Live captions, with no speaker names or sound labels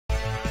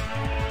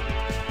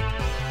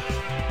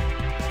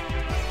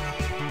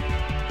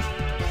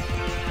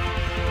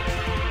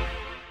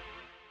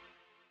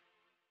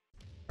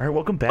All right,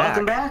 welcome back.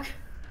 Welcome back.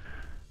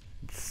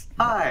 It's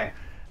Hi.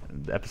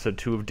 episode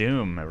 2 of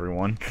Doom,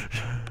 everyone.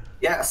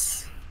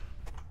 Yes.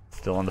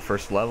 Still on the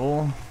first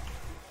level.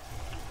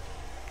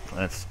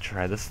 Let's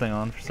try this thing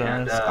on for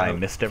And, size. I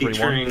missed everyone.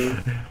 featuring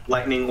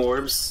lightning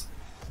orbs,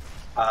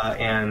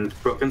 and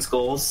broken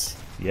skulls,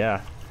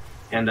 Yeah.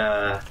 and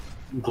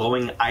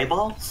glowing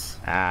eyeballs.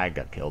 I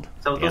got killed.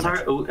 So Damn those it.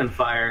 are oot and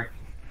fire.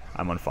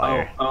 I'm on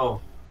fire.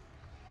 Oh.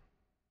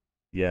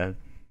 Yeah.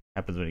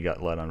 Happens when you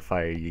got lit on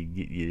fire.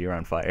 You're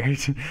on fire.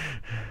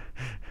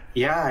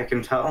 Yeah, I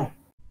can tell.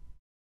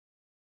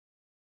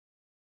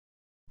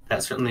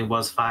 That certainly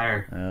was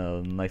fire.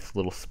 Nice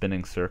little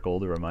spinning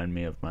circle to remind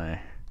me of my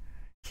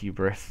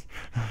hubris.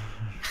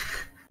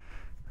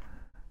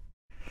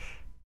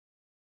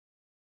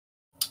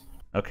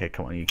 Okay,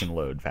 come on, you can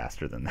load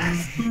faster than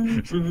that.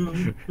 You're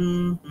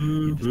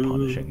just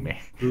punishing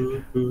me.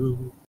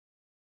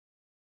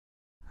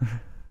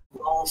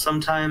 Well,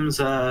 sometimes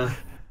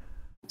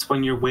it's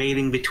when you're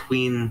waiting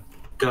between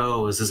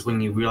goes is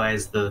when you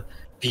realize the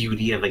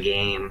beauty of a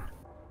game.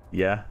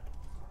 Yeah.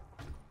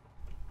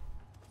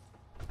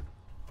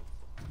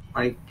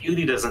 Like,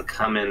 beauty doesn't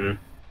come in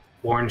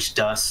orange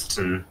dust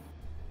and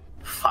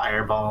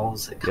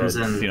fireballs. It comes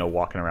Just, in, you know,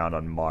 walking around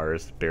on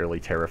Mars, barely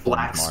terraformed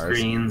black Mars.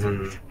 screens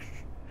and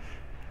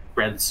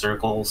red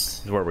circles.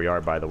 This is where we are,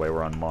 by the way.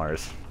 We're on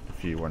Mars,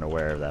 if you weren't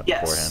aware of that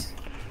Yes. beforehand.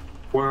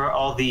 Where are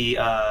all the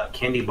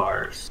candy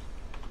bars?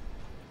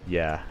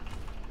 Yeah.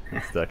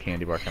 It's the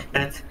candy bar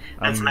company.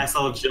 That's a nice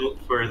little joke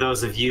for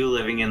those of you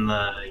living in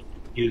the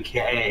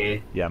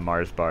UK. Yeah,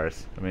 Mars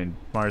bars. I mean,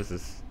 Mars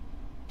is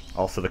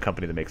also the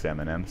company that makes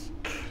M&Ms.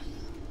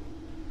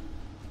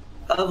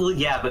 Well,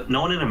 yeah, but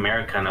no one in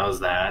America knows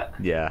that.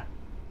 Yeah.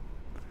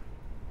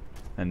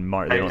 And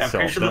they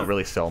don't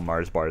really sell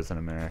Mars bars in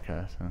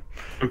America. So.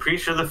 I'm pretty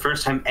sure the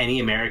first time any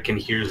American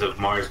hears of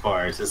Mars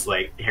bars is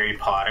like Harry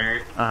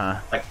Potter.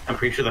 Like, I'm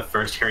pretty sure the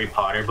first Harry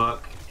Potter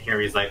book,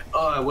 Harry's like,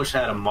 "Oh, I wish I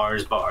had a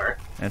Mars bar."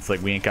 And it's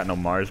like, we ain't got no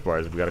Mars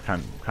bars. We got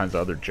kinds of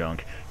other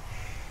junk.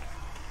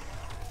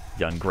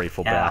 You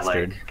ungrateful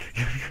bastard.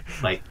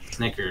 Like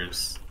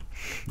Snickers.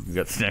 You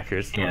got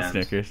Snickers. You want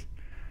Snickers?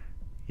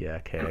 Yeah,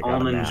 okay. I got a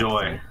Almond map.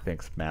 Joy.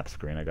 Thanks, map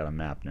screen. I got a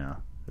map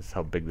now. This is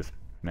how big this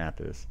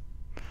map is.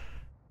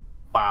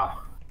 Wow.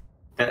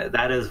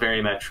 That is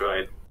very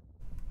Metroid.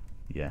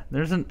 Yeah,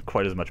 there isn't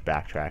quite as much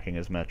backtracking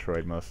as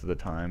Metroid most of the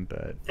time,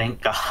 but...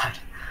 Thank God.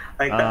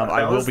 Like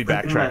I will be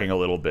backtracking a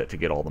little bit to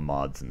get all the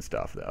mods and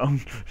stuff, though.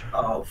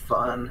 Oh,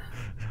 fun.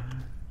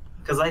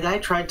 Because, like, I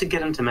tried to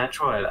get into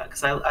Metroid,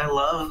 because I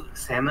love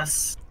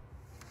Samus.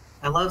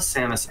 I love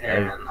Samus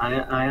Aran.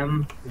 I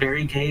am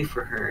very gay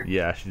for her.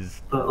 Yeah,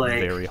 she's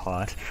like, very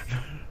hot.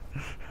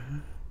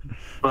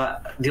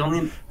 But the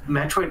only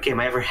Metroid game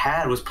I ever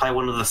had was probably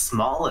one of the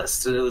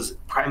smallest. And it was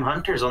Prime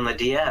Hunters on the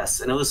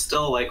DS, and it was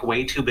still, like,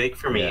 way too big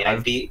for me. Yeah,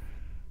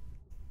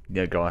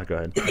 Yeah, go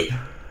ahead.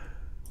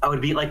 I would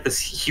beat, like, this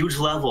huge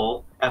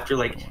level after,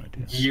 like,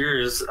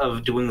 years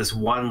of doing this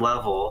one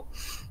level.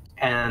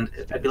 And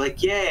I'd be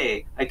like,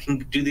 yay, I can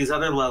do these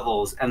other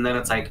levels. And then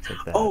it's like,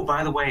 oh,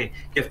 by the way,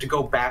 you have to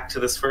go back to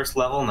this first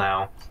level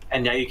now.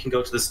 And now you can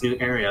go to this new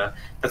area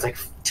that's like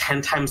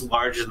 10 times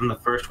larger than the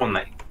first one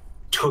that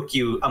took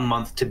you a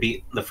month to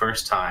beat the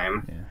first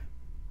time. Yeah.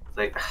 It's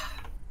like,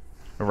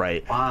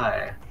 right.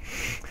 Why?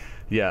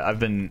 Yeah, I've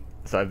been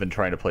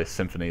trying to play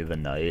Symphony of the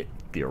Night,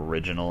 the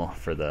original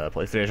for the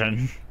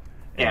PlayStation.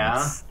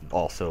 Yeah. It's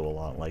also a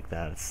lot like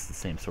that. It's the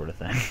same sort of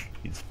thing.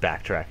 You're just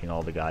backtracking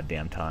all the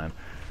goddamn time.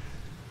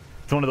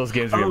 It's one of those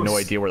games where you have no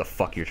idea where the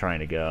fuck you're trying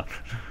to go.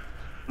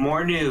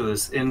 More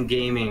news in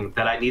gaming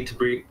that I need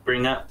to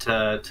bring up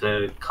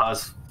to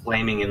cause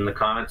flaming in the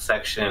comments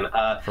section.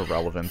 For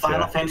relevance,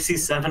 Final Fantasy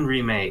VII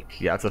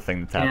Remake. Yeah, that's a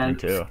thing that's happening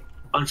too. A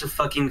bunch of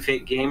fucking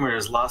fake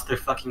gamers lost their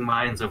fucking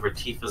minds over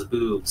Tifa's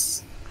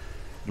boobs.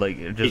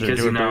 Like,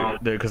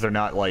 because they're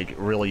not, like,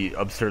 really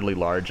absurdly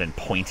large and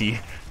pointy.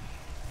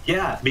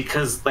 Yeah,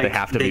 because, like, they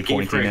have to be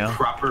pointy gave her now. A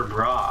proper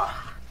bra.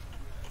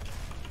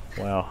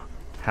 Wow.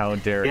 How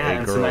dare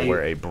a girl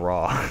wear a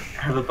bra? I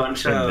have a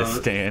bunch of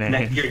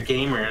neckbeard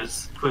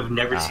gamers who have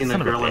never seen a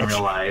girl in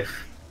real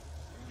life,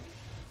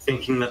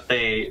 thinking that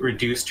they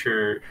reduced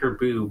her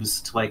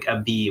boobs to like a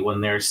B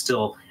when they're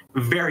still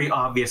very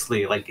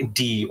obviously like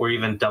D or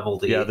even double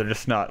D. Yeah, they're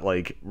just not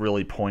like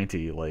really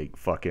pointy like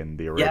fucking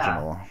the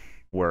original. Yeah.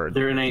 Where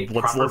they're in a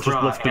proper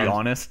bra. Let's be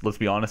honest. Let's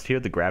be honest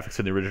here. The graphics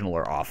in the original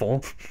are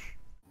awful.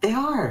 They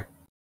are.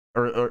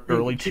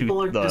 Early to the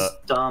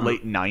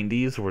late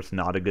 90s was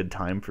not a good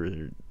time for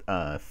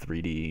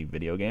 3D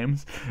video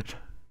games.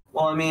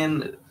 Well, I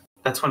mean,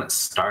 that's when it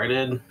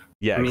started.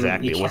 Yeah,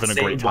 exactly. It wasn't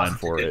a great time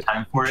for it.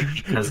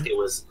 Because it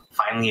was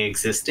finally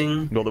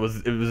existing. Well, it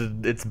was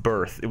its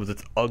birth. It was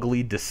its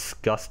ugly,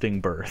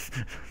 disgusting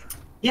birth.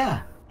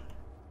 Yeah.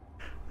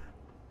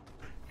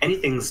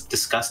 Anything's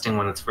disgusting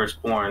when it's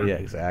first born. Yeah,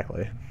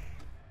 exactly.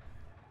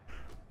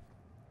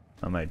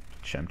 I'm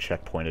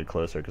checkpointed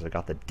closer because I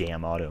got the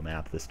damn auto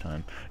map this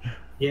time.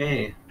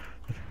 Yay.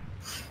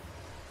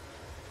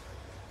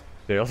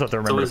 You also have to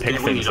remember to pick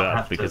things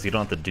up, because to... you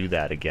don't have to do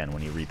that again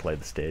when you replay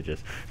the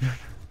stages.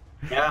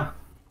 Yeah.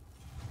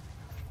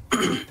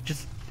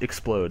 Just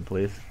explode,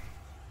 please.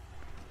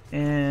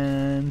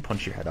 And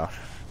punch your head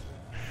off.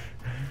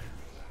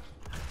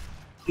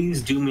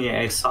 Please do me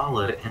a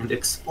solid and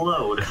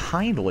explode.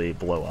 Kindly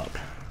blow up.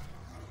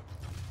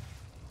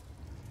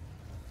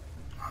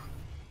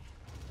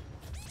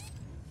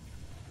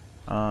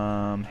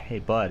 Hey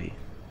buddy.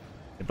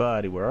 Hey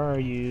buddy, where are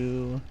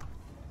you?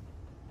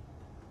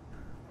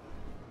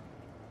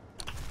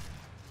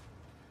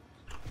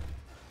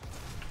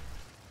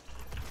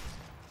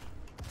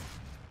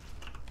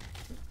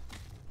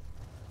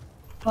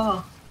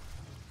 Oh.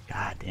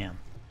 God damn.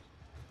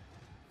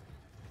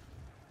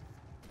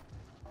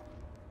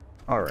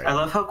 Alright. I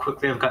love how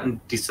quickly I've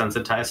gotten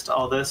desensitized to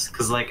all this,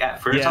 because, like,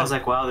 at first I was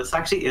like, wow, this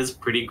actually is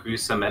pretty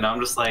gruesome, and I'm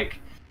just like...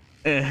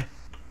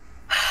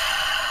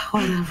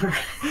 whatever.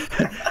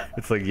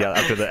 It's like, yeah,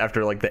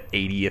 after like the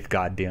 80th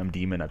goddamn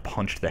demon I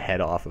punched the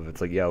head off of,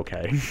 it's like, yeah,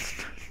 okay.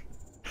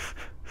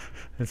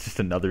 It's just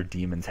another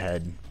demon's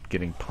head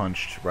getting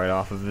punched right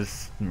off of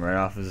his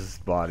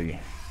body.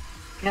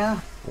 Yeah.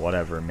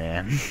 Whatever,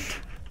 man.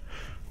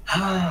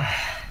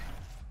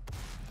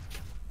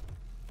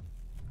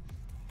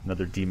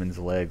 Another demon's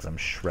legs I'm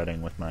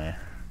shredding with my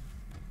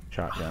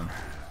shotgun.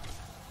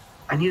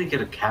 I need to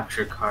get a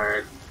capture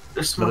card.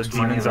 There's so Another much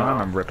money demon's though.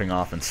 arm I'm ripping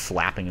off and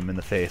slapping him in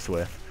the face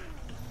with.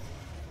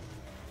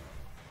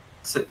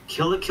 So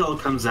Kill la Kill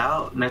comes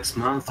out next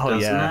month,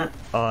 doesn't it?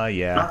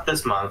 Yeah. Not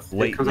this month.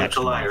 Late it comes out next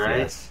July, month, right?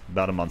 Yes.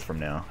 About a month from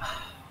now.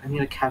 I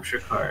need a capture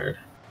card.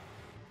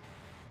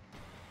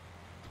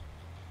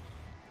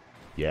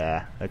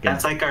 Yeah. Again,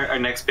 that's like our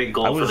next big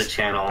goal for the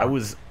channel. I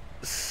was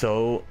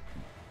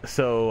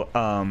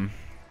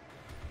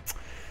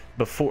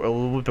before, a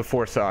little bit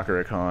before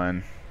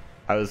Sakura-Con,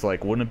 I was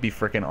like, wouldn't it be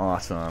freaking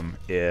awesome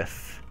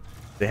if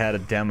they had a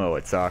demo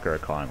at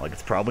Sakura-Con? Like,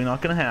 it's probably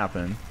not gonna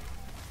happen,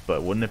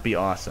 but wouldn't it be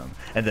awesome?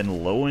 And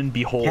then lo and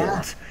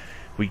behold,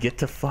 we get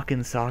to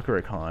fucking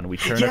Sakura-Con, we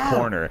turn a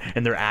corner,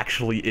 and there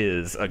actually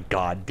is a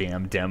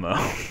goddamn demo.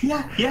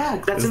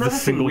 Yeah, that's another the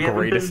single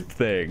greatest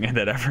thing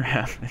that ever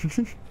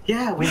happened.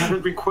 Yeah, we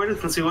haven't recorded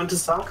since we went to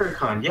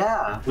Sakura-Con.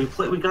 Yeah, we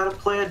gotta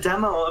play a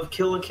demo of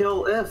Kill la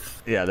Kill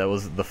If. Yeah, that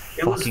was the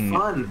fucking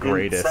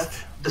greatest. And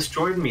Seth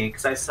destroyed me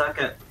because I suck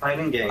at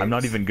fighting games. I'm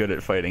not even good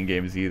at fighting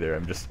games either.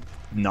 I'm just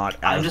not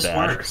as I'm just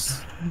bad.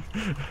 worse.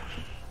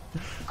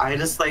 I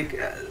just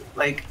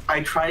like I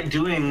tried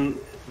doing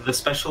the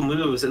special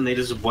moves and they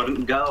just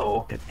wouldn't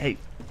go. Hey,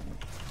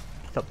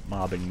 stop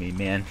mobbing me,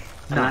 man.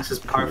 And that's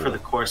just par for the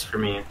course for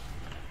me.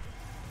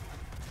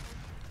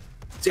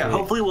 So yeah,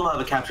 hopefully we'll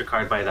have a capture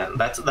card by then.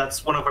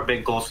 That's one of our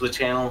big goals for the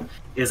channel,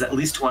 is at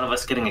least one of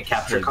us getting a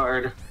capture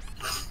card.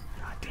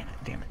 God damn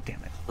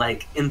it.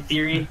 Like, in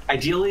theory,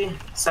 ideally,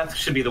 Seth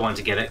should be the one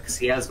to get it, because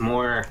he has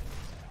more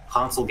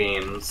console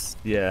games.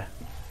 Yeah.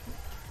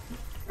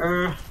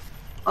 I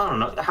don't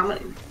know. How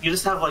many? You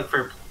just have, like,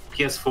 for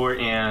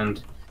PS4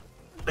 and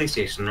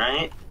PlayStation,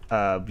 right?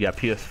 Yeah,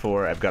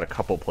 PS4, I've got a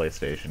couple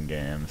PlayStation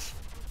games.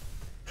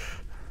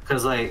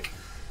 Because, like,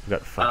 I've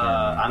got fucking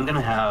I'm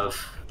gonna have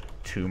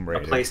Tomb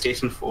Raider. a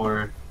PlayStation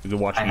 4. You can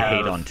watch me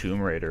hate on Tomb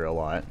Raider a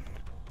lot.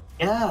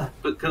 Yeah,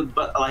 but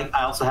like,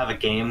 I also have a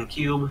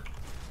GameCube.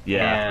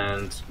 Yeah.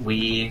 And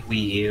Wii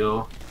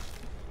U.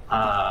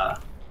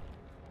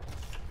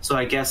 So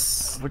I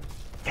guess...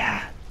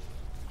 Yeah.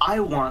 I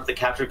want the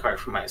capture card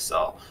for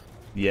myself.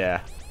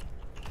 Yeah.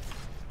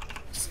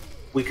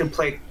 We could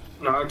play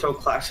Naruto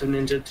Clash of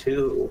Ninja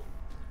 2.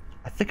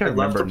 I think I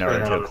remember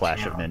Naruto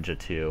Clash of Ninja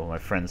 2. My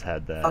friends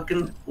had that.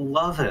 Fucking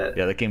love it.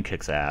 Yeah, that game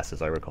kicks ass,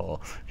 as I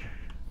recall.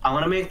 I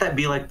want to make that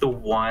be like the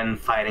one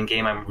fighting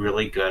game I'm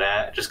really good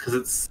at, just because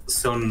it's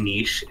so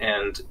niche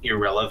and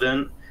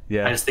irrelevant.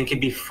 Yeah. I just think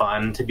it'd be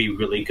fun to be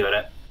really good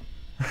at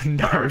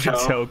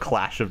Naruto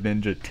Clash of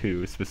Ninja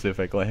 2,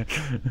 specifically.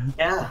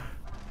 Yeah.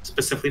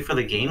 Specifically for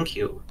the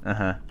GameCube.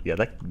 Yeah,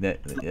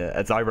 yeah,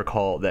 as I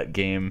recall, that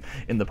game,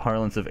 in the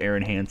parlance of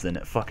Aaron Hansen,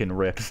 it fucking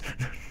rips.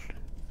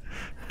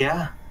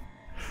 Yeah.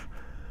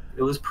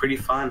 It was pretty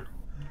fun.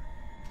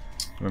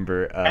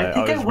 Remember, I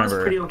think I was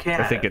pretty okay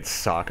at I think it's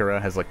Sakura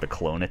has like the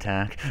clone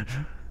attack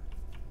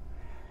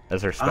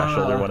as her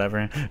special or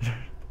whatever.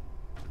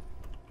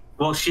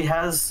 Well, she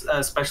has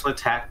a special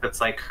attack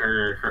that's like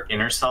her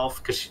inner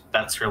self, because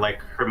that's her like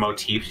her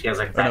motif. She has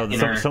like that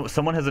inner.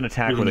 Someone has an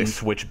attack where they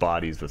switch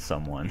bodies with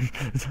someone.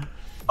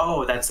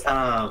 Oh, that's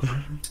I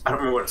don't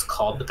remember what it's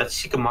called, but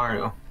that's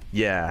Shikamaru.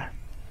 Yeah,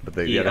 but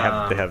they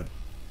have.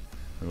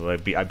 I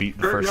beat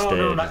the first stage,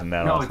 isn't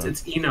that awesome? No,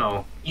 it's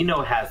Ino.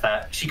 Ino has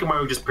that.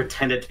 Shikamaru just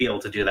pretended to be able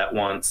to do that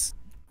once.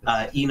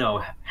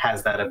 Ino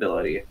has that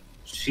ability.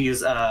 She's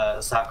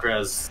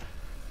Sakura's,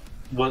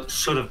 what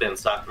should have been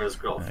Sakura's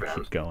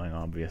girlfriend. Keep going,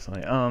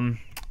 obviously. Have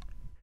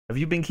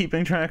you been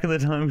keeping track of the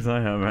time? Because I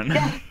haven't.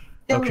 Yeah,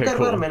 okay, we've got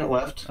cool. about a minute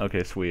left.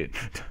 Okay, sweet.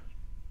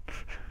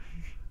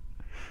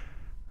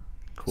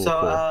 Cool.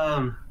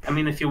 I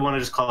mean, if you want to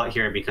just call it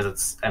here because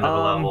it's end of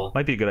the level.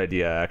 Might be a good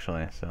idea,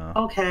 actually. So.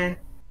 Okay.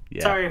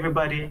 Yeah. Sorry,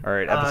 everybody. All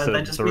right, episode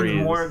that just 3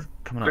 means more is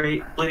coming up.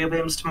 great Blideo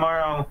games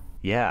tomorrow.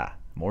 Yeah,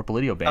 more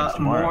Blideo games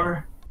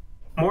tomorrow.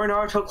 More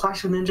Naruto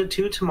Clash of Ninja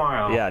 2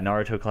 tomorrow. Yeah,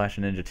 Naruto Clash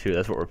of Ninja 2.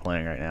 That's what we're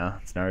playing right now.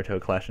 It's Naruto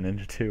Clash of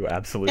Ninja 2.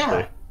 Absolutely.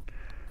 Yeah.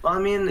 Well, I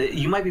mean,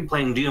 you might be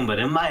playing Doom, but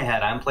in my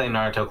head, I'm playing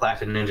Naruto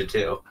Clash of Ninja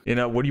 2. You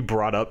know, when you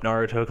brought up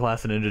Naruto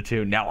Clash of Ninja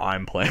 2, now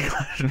I'm playing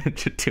Clash of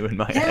Ninja 2 in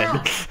my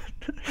head.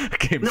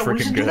 Game's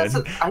freaking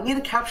good. I need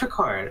a capture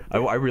card.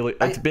 I really.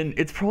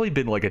 It's probably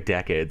been like a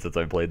decade since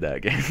I played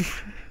that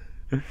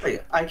game.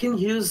 Wait, I can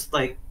use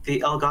like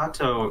the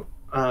Elgato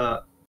on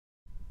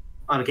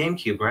a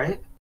GameCube, right?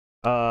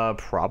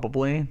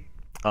 Probably.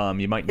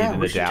 You might need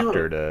an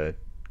adapter to,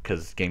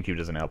 because GameCube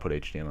doesn't output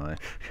HDMI.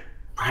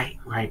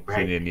 Right. So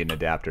you need an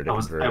adapter to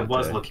convert it. I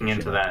was looking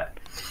into that.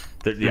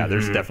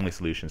 There's definitely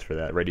solutions for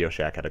that. Radio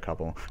Shack had a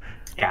couple.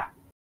 Yeah.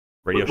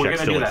 Radio Shack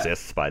still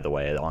exists, by the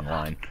way,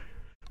 online.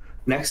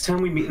 Next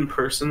time we meet in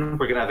person,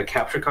 we're gonna have a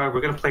capture card. We're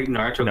gonna play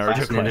Naruto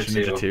Clash of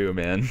Ninja 2,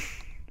 man.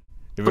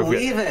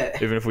 Believe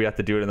it. Even if we have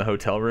to do it in the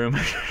hotel room.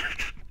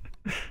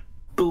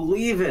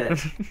 Believe it.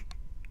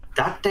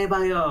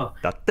 Datebayo.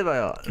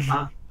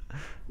 Datebayo.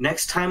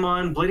 Next time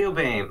on Blideo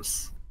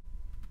Games.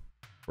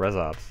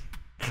 Resops.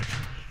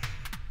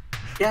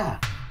 Yeah.